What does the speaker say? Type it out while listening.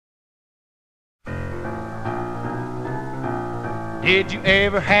Did you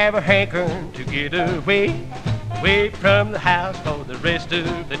ever have a hankering to get away from the house for the rest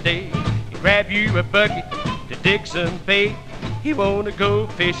of the day? You grab you a bucket to dig some bait. You wanna go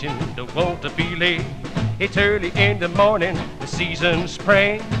fishing, don't want to be late. It's early in the morning, the season's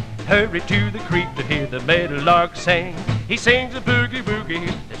spring. Hurry to the creek to hear the meadowlark sing. He sings a boogie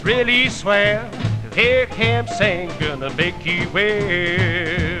woogie that's really swell. To hear him sing, gonna make you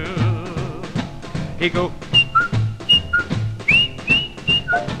well. He go.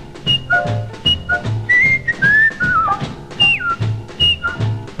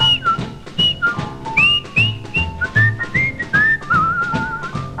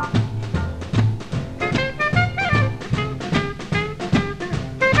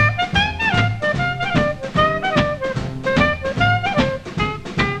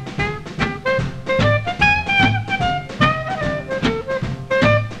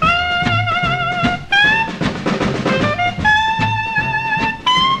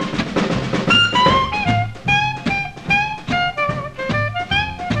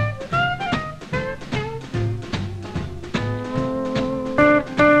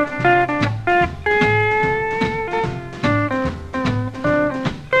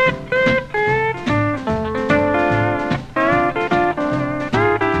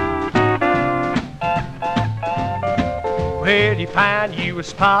 Well, you find you a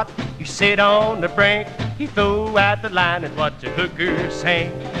spot, you sit on the brink, you throw out the line and watch the hookers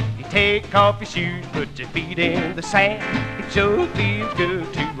sing. You take off your shoes, put your feet in the sand. It sure feels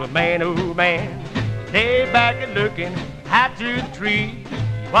good to a man, oh man. Lay back and looking out through the trees.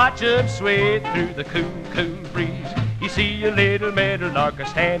 You watch them sway through the cool, cool breeze. You see a little meadowlark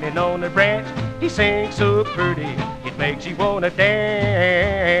standing on a branch. He sings so pretty, it makes you wanna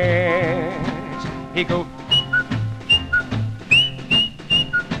dance. He go.